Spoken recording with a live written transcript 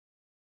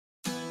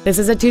This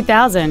is a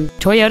 2000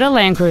 Toyota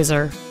Land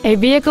Cruiser, a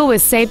vehicle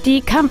with safety,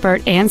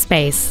 comfort, and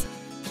space.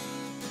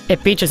 It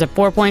features a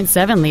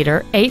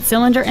 4.7-liter,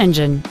 8-cylinder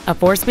engine, a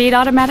 4-speed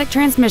automatic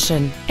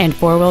transmission, and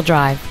 4-wheel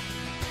drive.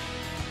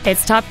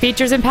 Its top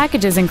features and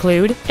packages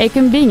include a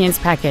convenience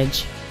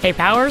package, a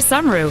power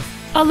sunroof,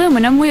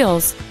 aluminum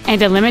wheels,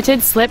 and a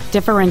limited slip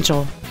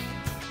differential.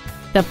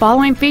 The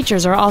following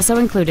features are also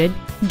included: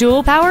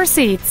 dual power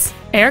seats,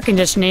 air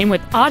conditioning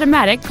with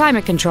automatic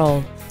climate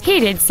control,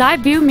 heated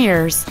side view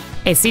mirrors,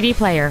 a CD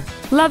player,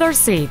 leather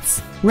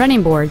seats,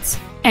 running boards,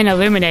 an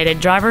illuminated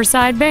driver's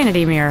side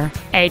vanity mirror,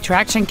 a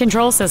traction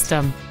control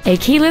system, a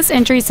keyless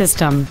entry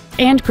system,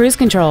 and cruise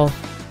control.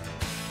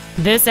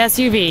 This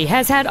SUV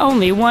has had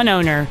only one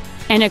owner,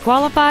 and it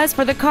qualifies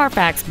for the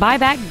Carfax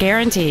buyback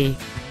guarantee.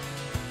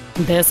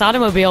 This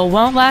automobile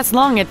won't last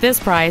long at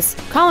this price.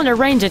 Call and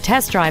arrange a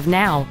test drive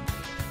now.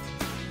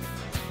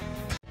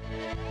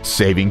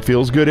 Saving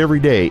feels good every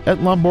day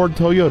at Lombard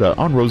Toyota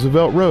on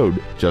Roosevelt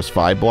Road, just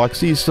 5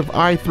 blocks east of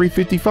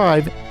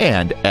I-355,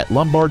 and at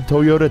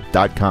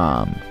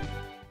lombardtoyota.com.